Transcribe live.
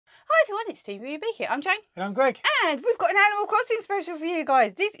everyone, it's TV here. I'm Jane. And I'm Greg. And we've got an Animal Crossing special for you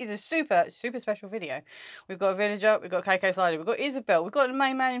guys. This is a super special video. We've got a villager, we've got KK Slider, we've got Isabel, we've got the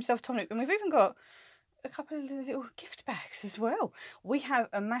main man himself, Tonic, and we've even got a couple of little gift bags as well. We have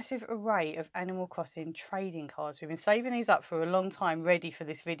a massive array of Animal Crossing trading cards. We've been saving these up for a long time, ready for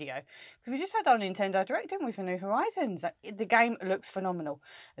this video. Because we just had our Nintendo Direct, didn't we, for New Horizons. The game looks phenomenal.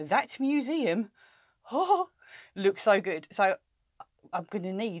 That museum, looks so good. So I'm going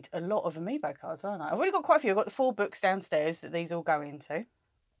to need a lot of Amiibo cards, aren't I? I've already got quite a few. I've got the 4 books downstairs that these all go into.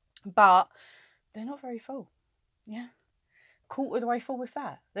 But they're not very full. Yeah. Quarter of the way full with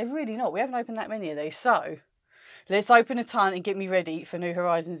that. They're really not. We haven't opened that many of these. So let's open a ton and get me ready for New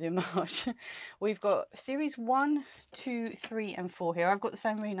Horizons in March. We've got series 1, 2, 3 and 4 here. I've got the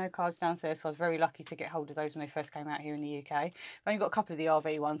San Marino cards downstairs, so I was very lucky to get hold of those when they first came out here in the UK. I've only got a couple of the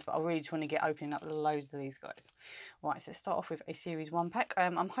RV ones, but I really just want to get opening up loads of these guys. Right, so let's start off with a series 1 pack.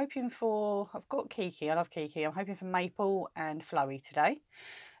 I'm hoping for, I've got Kiki, I love Kiki. I'm hoping for Maple and Flurry today.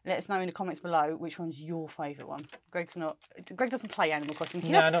 Let us know in the comments below which one's your favourite one. Greg doesn't play Animal Crossing.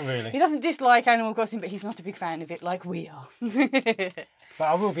 No, not really. He doesn't dislike Animal Crossing, but he's not a big fan of it like we are. But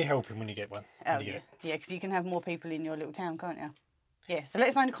I will be helping when you get one. Oh, yeah, because you can have more people in your little town, can't you? Yeah, so let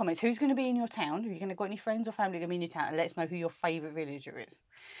us know in the comments who's going to be in your town. Have you got any friends or family going to be in your town? And let us know who your favourite villager is.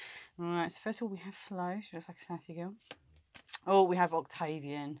 Alright, so first of all we have Flo. She looks like a sassy girl. Oh, we have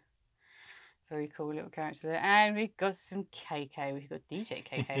Octavian. Very cool little character there. And we've got some KK. We've got DJ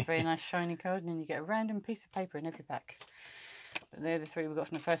KK. Very nice shiny card. And then you get a random piece of paper in every pack. But they're the 3 we got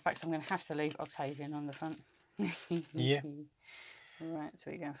from the first pack. So I'm going to have to leave Octavian on the front. Yeah. Right, so what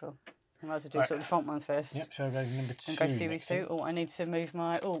are you going for? I might as well do sort of the front ones first. Yep, so I'll go number 2. And go series 2. Oh, I need to move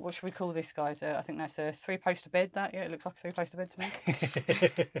my... Oh, what should we call this, guys? I think that's a 3-poster bed, that. Yeah, it looks like a 3-poster bed to me.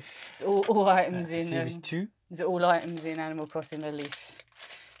 It's all items in... Series 2. Is it all items in Animal Crossing, the leaves?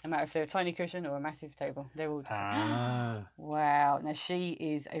 No matter if they're a tiny cushion or a massive table. They're all different. Ah. Wow. Now, she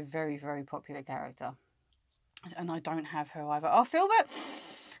is a very popular character. And I don't have her either. Oh, Philbert!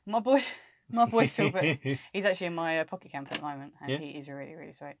 My boy Philbert. He's actually in my pocket camp at the moment. And he is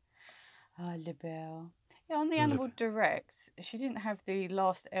really sweet. Oh, Libelle. Yeah, on the Animal Direct, she didn't have the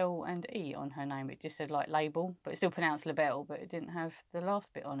last L and E on her name. It just said, like, label. But it's still pronounced Libelle, but it didn't have the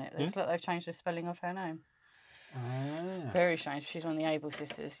last bit on it. It's like they've changed the spelling of her name. Ah. Very strange. She's one of the Able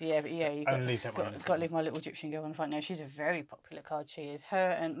sisters. Yeah, but yeah, you've got to leave my little Egyptian girl on the front. Now, she's a very popular card. She is.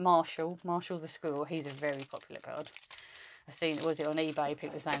 Her and Marshall the squirrel, he's a very popular card. I've seen, was it on eBay,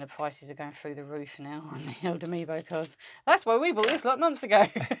 people are saying the prices are going through the roof now on the old Amiibo cards. That's why we bought this like months ago.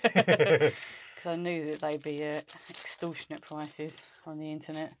 Because I knew that they'd be extortionate prices on the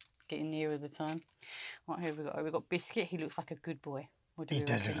internet, getting nearer the time. Right, here we've got Biscuit. He looks like a good boy. What do you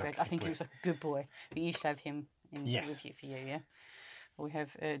reckon, Greg? I think he looks like a good boy. But you should have him with you for you, yeah? We have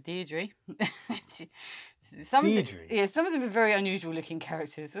Deirdre. Some of them are very unusual looking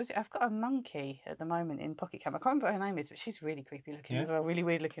characters. I've got a monkey at the moment in Pocket Camp. I can't remember what her name is, but she's really creepy looking as well. Really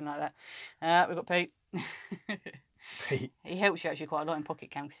weird looking like that. We've got Pete. Pete. He helps you actually quite a lot in Pocket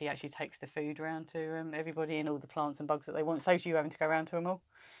Camp because he actually takes the food around to everybody and all the plants and bugs that they want. Saves you having to go around to them all.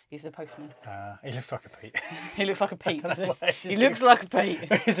 He's the postman. He looks like a Pete. He looks like a Pete. He looks like a Pete.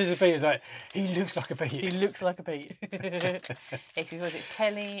 This is a Pete. It's like, he looks like a Pete. He looks like a Pete. Was it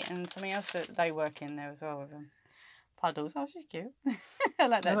Kelly and something else that they work in there as well with them? Puddles. Oh, she's cute. I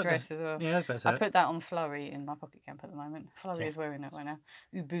like that dress as well. Yeah, that's better. I put that on Flurry in my Pocket Camp at the moment. Flurry is wearing it right now.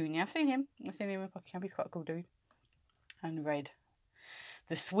 Ubunya. I've seen him in Pocket Camp. He's quite a cool dude. And Red.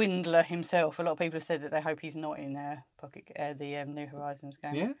 The swindler himself. A lot of people have said that they hope he's not in the New Horizons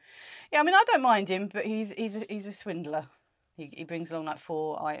game. Yeah. Yeah, I mean, I don't mind him, but he's a swindler. He brings along like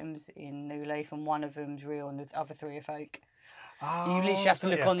 4 items in New Leaf, and one of them's real, and the other 3 are fake. Oh, you literally have to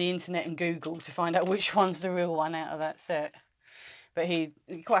look on the internet and Google to find out which one's the real one out of that set. But he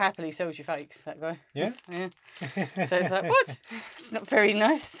quite happily sells you fakes, that guy. Yeah. Yeah. So it's like, what? It's not very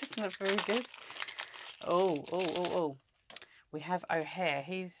nice. It's not very good. Oh. We have O'Hare.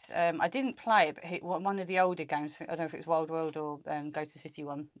 He's I didn't play it, but one of the older games. I don't know if it was Wild World or Go to City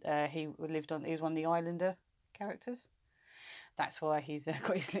one. He was one of the Islander characters. That's why he's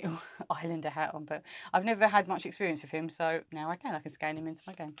got his little Islander hat on. But I've never had much experience with him, so now I can scan him into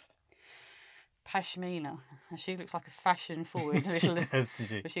my game. Pashmina. She looks like a fashion-forward little. Was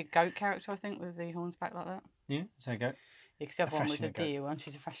she a goat character? I think with the horns back like that. Yeah, so goat. Yeah, because the other one was a deer one.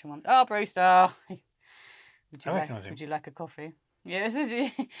 She's a fashion one. Oh, Brewster. Would you like a coffee? Yeah,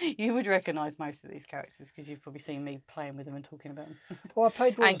 you would recognise most of these characters because you've probably seen me playing with them and talking about them. Well, I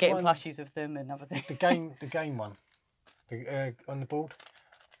played and getting plushies of them and other things. The game one, on the board,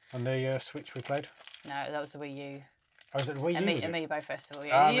 on the Switch we played. No, that was the Wii U. I was at the Wii U, was it? Amiibo Festival,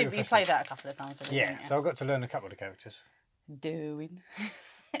 yeah. You Amiibo played that a couple of times already, Yeah, didn't you? so I got to learn a couple of the characters. Derwin.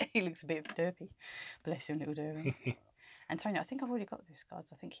 He looks a bit derpy. Bless him, little Derwin. Antonio, I think I've already got this card.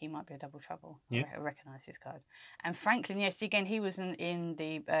 So I think he might be a double trouble. Yeah. I recognise his card. And Franklin, yes, again, he was in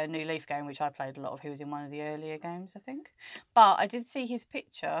the New Leaf game, which I played a lot of. He was in one of the earlier games, I think. But I did see his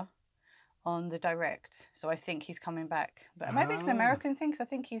picture on the direct, so I think he's coming back. But maybe it's an American thing, because I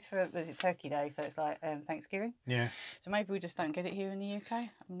think he's for, was it Turkey Day, so it's like Thanksgiving. Yeah. So maybe we just don't get it here in the UK.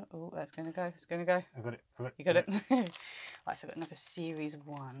 I'm not, oh, that's going to go. It's going to go. I got it. You got it? Right, so I've got another series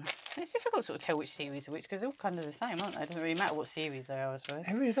 1. It's difficult to sort of tell which series are which, because they're all kind of the same, aren't they? It doesn't really matter what series they are, I suppose.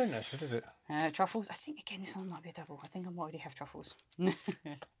 I really don't know, so does it? Truffles. I think, again, this one might be a double. I think I might already have truffles.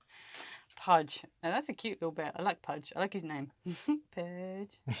 Pudge. Now, that's a cute little bit. I like Pudge. I like his name.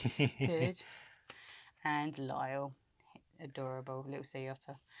 Pudge. Pudge. And Lyle. Adorable little sea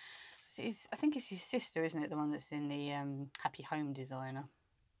otter. I think it's his sister, isn't it? The one that's in the Happy Home Designer.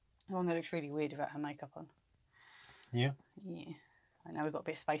 The one that looks really weird without her makeup on. Yeah. Yeah. I know we've got a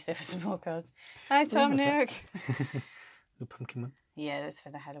bit of space there for some more cards. Hi, Tom Nook. The pumpkin one. Yeah, that's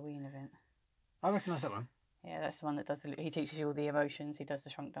for the Halloween event. I recognise that one. Yeah, that's the one that does he teaches you all the emotions. He does the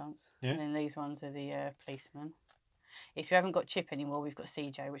shrunk dance. Yeah. And then these ones are the policemen. Yes, we haven't got Chip anymore. We've got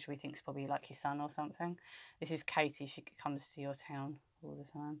CJ, which we think is probably like his son or something. This is Katie. She comes to your town all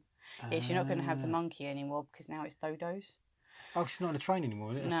the time. Yes, you're not going to have the monkey anymore because now it's Dodos. Oh, she's not on a train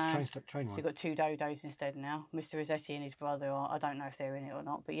anymore, is it? No. Train So one. you've got 2 Dodos instead now. Mr. Rossetti and his brother are, I don't know if they're in it or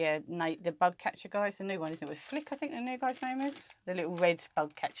not. But yeah, Nate, the bug catcher guy, it's the new one, isn't it? With Flick, I think the new guy's name is. The little red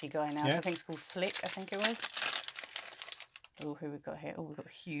bug catchy guy now. Yeah. So I think it's called Flick, I think it was. Oh, who we've got here? Oh, we've got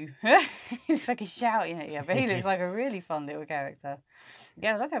Hugh. He looks like he's shouting at you, but he looks like a really fun little character.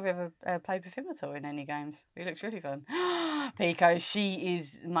 Yeah, I don't think I've ever played with him at all in any games. He looks really fun. Pico, she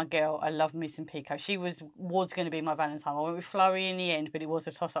is my girl. I love missing Pico. She was going to be my Valentine. I went with Flurry in the end, but it was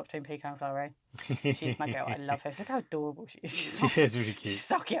a toss-up between Pico and Flurry. She's my girl. I love her. Look how adorable she is. She is really cute.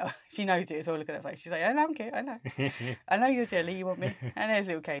 Suck it up. She knows it as well. Look at that face. She's like, I know I'm cute. I know. I know you're jelly. You want me. And there's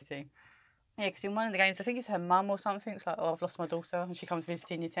little Katie. Yeah, because in one of the games, I think it's her mum or something. It's like, oh, I've lost my daughter, and she comes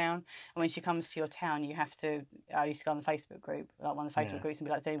visiting your town. And when she comes to your town, you have to. I used to go on the Facebook group, like one of the Facebook groups, and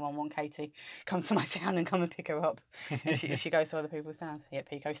be like, does anyone want Katie? Come to my town and come and pick her up. if she goes to other people's towns. Yeah,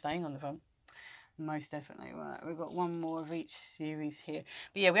 Pico's staying on the front. Most definitely. Right, we've got one more of each series here.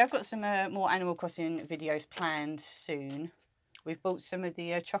 But yeah, we have got some more Animal Crossing videos planned soon. We've bought some of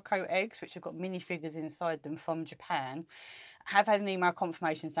the Choco eggs, which have got minifigures inside them from Japan. I have had an email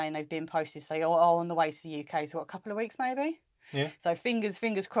confirmation saying they've been posted, so you're on the way to the UK. So what, a couple of weeks maybe? Yeah. So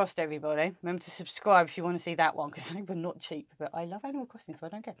fingers crossed, everybody. Remember to subscribe if you want to see that one, because they were not cheap. But I love Animal Crossing, so I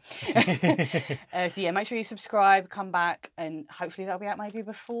don't care. So yeah, make sure you subscribe, come back, and hopefully that'll be out maybe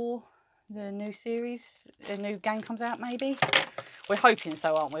before the new series, the new game comes out maybe. We're hoping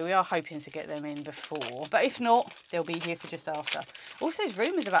so, aren't we? We are hoping to get them in before. But if not, they'll be here for just after. Also, there's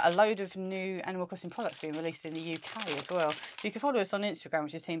rumours about a load of new Animal Crossing products being released in the UK as well. So you can follow us on Instagram,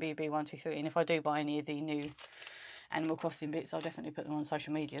 which is TeamBB123. And if I do buy any of the new Animal Crossing bits, I'll definitely put them on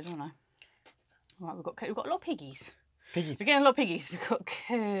social media, won't I? Right, we've got a lot of piggies. Piggies. We're getting a lot of piggies. We've got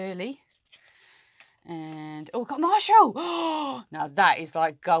Curly. And oh, we've got Marshall. Oh, now that is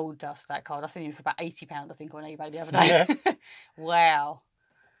like gold dust, that card. I seen him for about £80, I think, on eBay the other day. Yeah. Wow.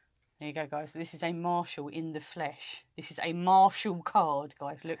 There you go, guys. This is a Marshall in the flesh. This is a Marshall card,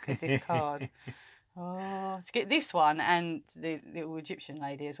 guys. Look at this card. Oh, to get this one and the little Egyptian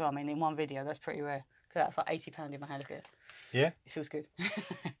lady as well. I mean, in one video, that's pretty rare. That's like £80 in my hand. Look at it. Yeah. It feels good.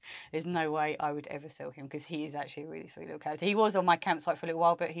 There's no way I would ever sell him, because he is actually a really sweet little character. He was on my campsite for a little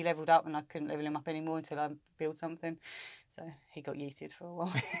while, but he leveled up and I couldn't level him up anymore until I built something. So he got yeeted for a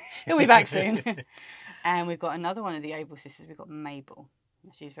while. He'll be back soon. And we've got another one of the Able sisters. We've got Mabel.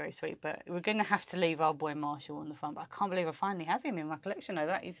 She's very sweet, but we're going to have to leave our boy Marshall on the front. But I can't believe I finally have him in my collection. though.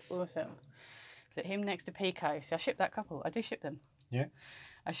 That is awesome. Put him next to Pico. So I ship that couple. I do ship them. Yeah.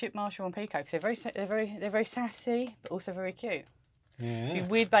 I ship Marshall and Pico because they're very sassy, but also very cute. Yeah.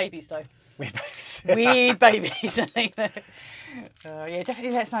 Weird babies though. Weird babies. Weird babies. Yeah,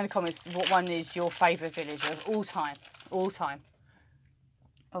 definitely let us know in the comments what one is your favourite villager of all time. All time.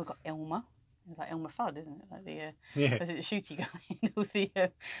 Oh, we've got Elmer. It's like Elmer Fudd, isn't it? Like the was it the shooty guy in all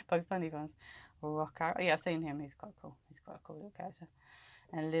the Bugs Bunny ones? Rocco. Oh, yeah, I've seen him. He's quite cool. He's quite a cool little character.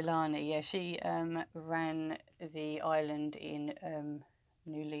 And Lilani, yeah, she ran the island in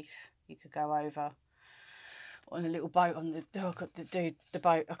New Leaf. You could go over on a little boat on the the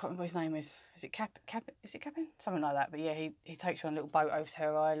boat. I can't remember what his name is. Is it Captain? Something like that. But yeah, he takes you on a little boat over to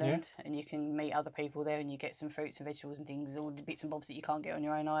her island, and you can meet other people there, and you get some fruits and vegetables and things, all the bits and bobs that you can't get on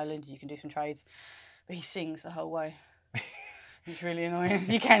your own island. You can do some trades. But he sings the whole way. It's really annoying.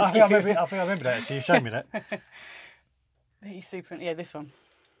 You can I skip think it. I remember that. So you showed me that. He's super. Yeah, this one.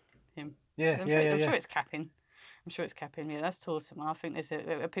 Him. Yeah, I'm yeah. sure it's capping. I'm sure it's capping. Yeah, that's awesome. I think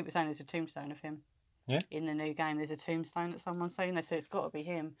there's people saying there's a tombstone of him. Yeah. In the new game, there's a tombstone that someone's saying. They said it's got to be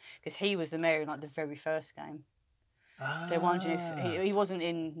him because he was the mayor in like the very first game. Ah. So they're wondering if he wasn't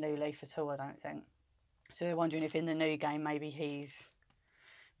in New Leaf at all. I don't think. So they're wondering if in the new game maybe he's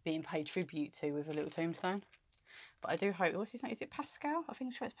being paid tribute to with a little tombstone. But I do hope. What's his name? Is it Pascal? I think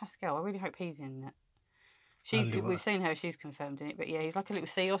I'm sure it's Pascal. I really hope he's in it. We've seen her. She's confirmed in it. But yeah, he's like a little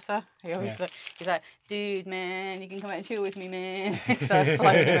sea otter. He's like, dude, man, you can come out and chill with me, man. So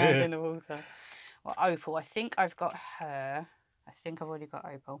floating around in the water. Well, Opal. I think I've got her. I think I've already got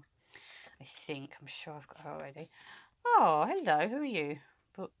Opal. I'm sure I've got her already. Oh, hello. Who are you?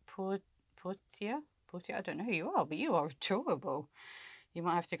 Portia? I don't know who you are, but you are adorable. You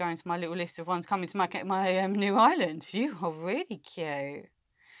might have to go into my little list of ones coming to my new island. You are really cute.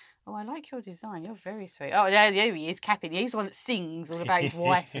 Oh, I like your design. You're very sweet. Oh, there he is, Captain. He's the one that sings all about his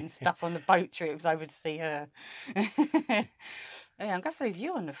wife and stuff on the boat trips over to see her. Yeah, I'm going to leave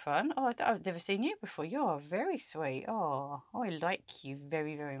you on the front. Oh, I've never seen you before. You're very sweet. Oh, I like you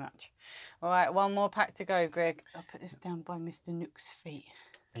very, very much. All right, one more pack to go, Greg. I'll put this down by Mr. Nook's feet.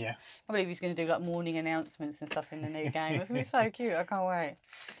 Yeah. I believe he's going to do like morning announcements and stuff in the new game. It's going to be so cute. I can't wait.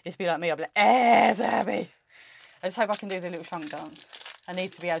 It's be like me. I'll be like, Zabby. I just hope I can do the little shrunk dance. I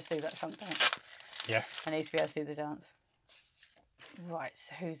need to be able to do that shrunk dance. Yeah. I need to be able to do the dance. Right,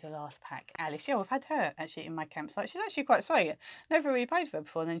 so who's the last pack? Alice. Yeah, I've had her actually in my campsite. She's actually quite sweet. Never really played with her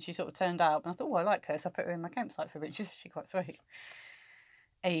before, and then she sort of turned up, and I thought, oh, I like her, so I put her in my campsite for a bit. She's actually quite sweet.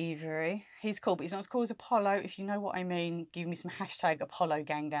 Avery. He's cool, but he's not as cool as Apollo. If you know what I mean, give me some hashtag Apollo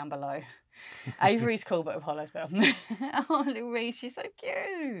gang down below. Avery's cool, but Apollo's better. Oh, Louise, she's so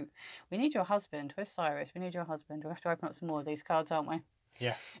cute. We need your husband. Where's Cyrus? We need your husband. We'll have to open up some more of these cards, aren't we?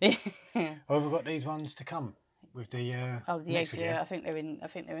 Yeah. Well, we've got these ones to come with the next video. I think they're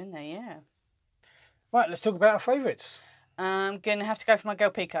in there. Yeah. Right, let's talk about our favourites. I'm gonna have to go for my girl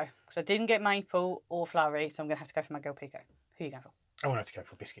Pico because I didn't get Maple or Flurry, so I'm gonna have to go for my girl Pico. Who are you going for? I want to go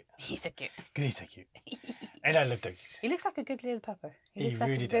for Biscuit. He's so cute. Because he's so cute. And I love dogs. He looks like a good little pupper. He looks like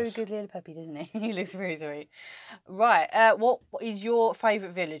really a very does. good little puppy, doesn't he? He looks very sweet. Right, what is your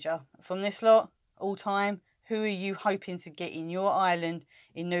favourite villager from this lot all time? Who are you hoping to get in your island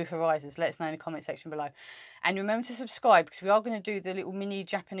in New Horizons? Let us know in the comment section below. And remember to subscribe because we are going to do the little mini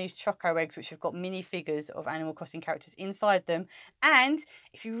Japanese choco eggs which have got mini figures of Animal Crossing characters inside them. And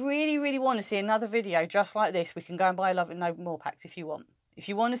if you really, really want to see another video just like this, we can go and buy Love and No More packs if you want. If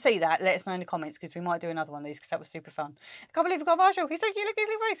you want to see that, let us know in the comments because we might do another one of these because that was super fun. I can't believe we got Marshall. He's so cute. Look at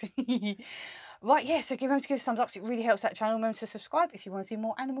his little face. Right, yeah, so remember to give us a thumbs up because it really helps that channel. Remember to subscribe if you want to see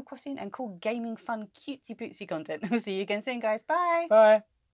more Animal Crossing and cool gaming, fun, cutesy bootsy content. We'll see you again soon, guys. Bye. Bye.